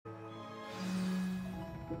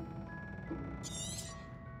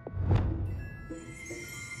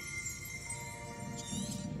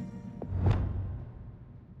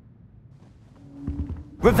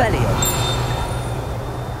Revelio.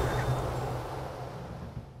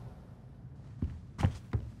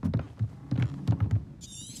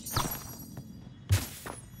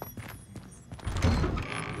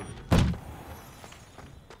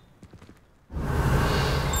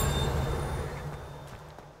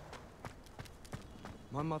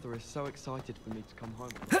 My mother is so excited for me to come home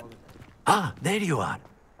for the holiday. Ah, there you are.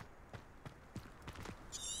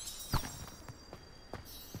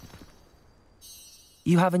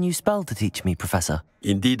 You have a new spell to teach me, Professor.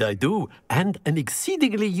 Indeed I do, and an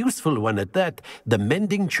exceedingly useful one at that. The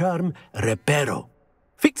mending charm, Reparo.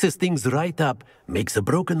 Fixes things right up, makes a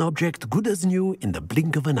broken object good as new in the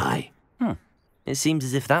blink of an eye. It seems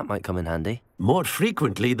as if that might come in handy. More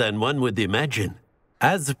frequently than one would imagine.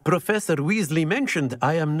 As Professor Weasley mentioned,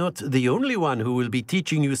 I am not the only one who will be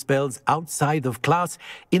teaching you spells outside of class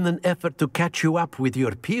in an effort to catch you up with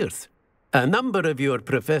your peers. A number of your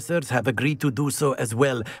professors have agreed to do so as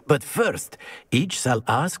well, but first, each shall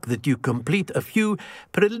ask that you complete a few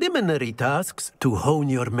preliminary tasks to hone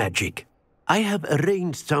your magic. I have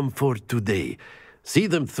arranged some for today. See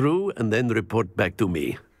them through and then report back to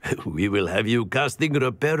me. We will have you casting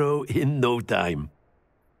Reparo in no time.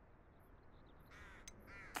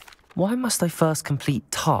 Why must I first complete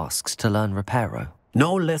tasks to learn Reparo?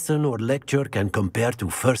 No lesson or lecture can compare to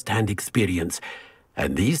first-hand experience,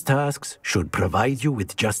 and these tasks should provide you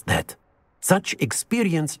with just that. Such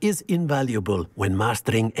experience is invaluable when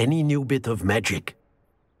mastering any new bit of magic.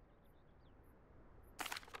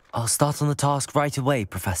 I'll start on the task right away,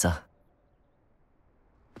 Professor.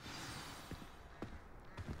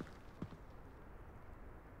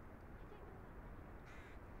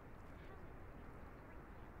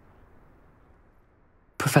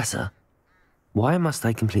 Professor, why must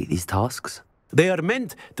I complete these tasks? They are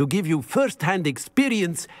meant to give you first-hand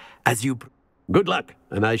experience as you... Good luck,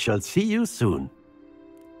 and I shall see you soon.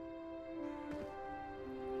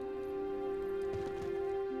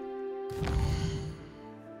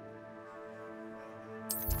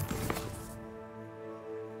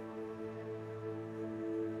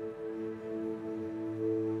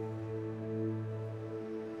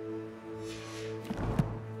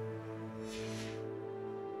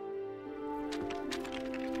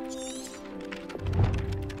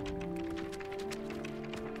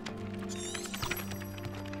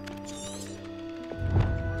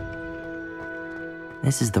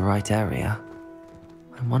 This is the right area.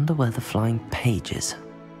 I wonder where the flying page is.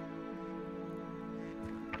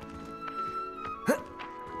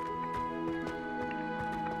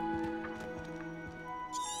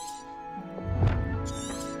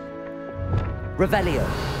 Revelio.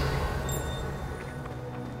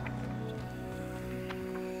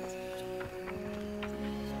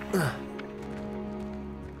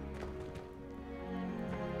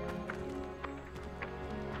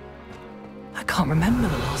 I can't remember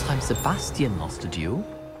the last time Sebastian lost a duel.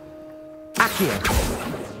 Accio.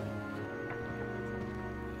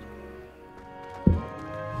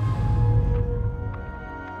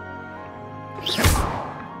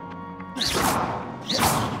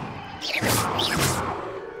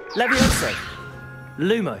 Levioso.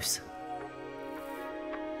 Lumos.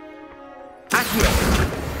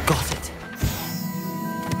 Accio. Got it.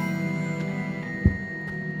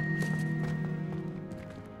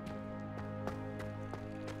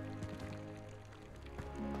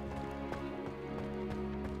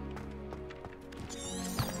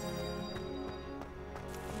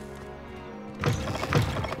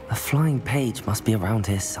 A flying page must be around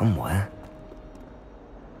here somewhere.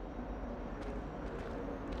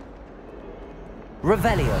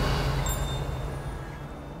 Revelio.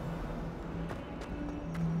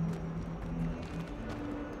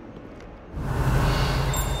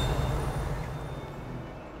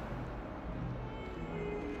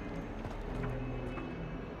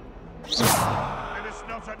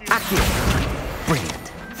 Accio.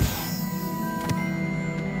 Brilliant.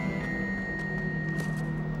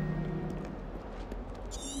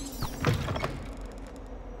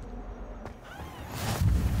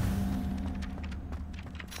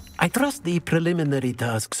 I trust the preliminary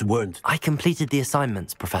tasks weren't... I completed the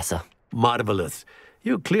assignments, Professor. Marvelous.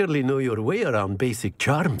 You clearly know your way around basic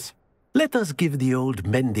charms. Let us give the old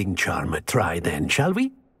mending charm a try then, shall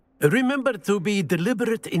we? Remember to be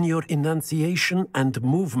deliberate in your enunciation and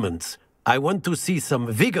movements. I want to see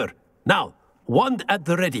some vigor. Now, wand at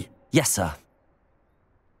the ready. Yes, sir.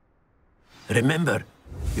 Remember,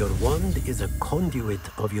 your wand is a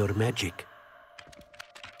conduit of your magic.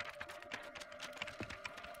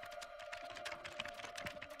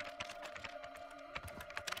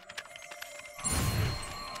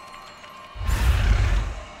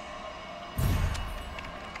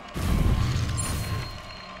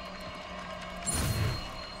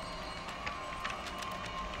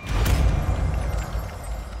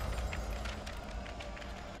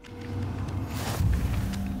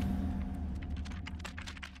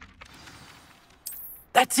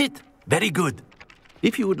 That's it! Very good.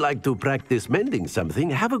 If you would like to practice mending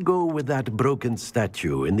something, have a go with that broken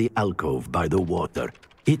statue in the alcove by the water.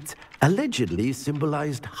 It allegedly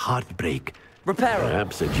symbolized heartbreak. Repair it.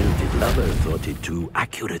 Perhaps a jilted lover thought it too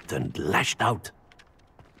accurate and lashed out.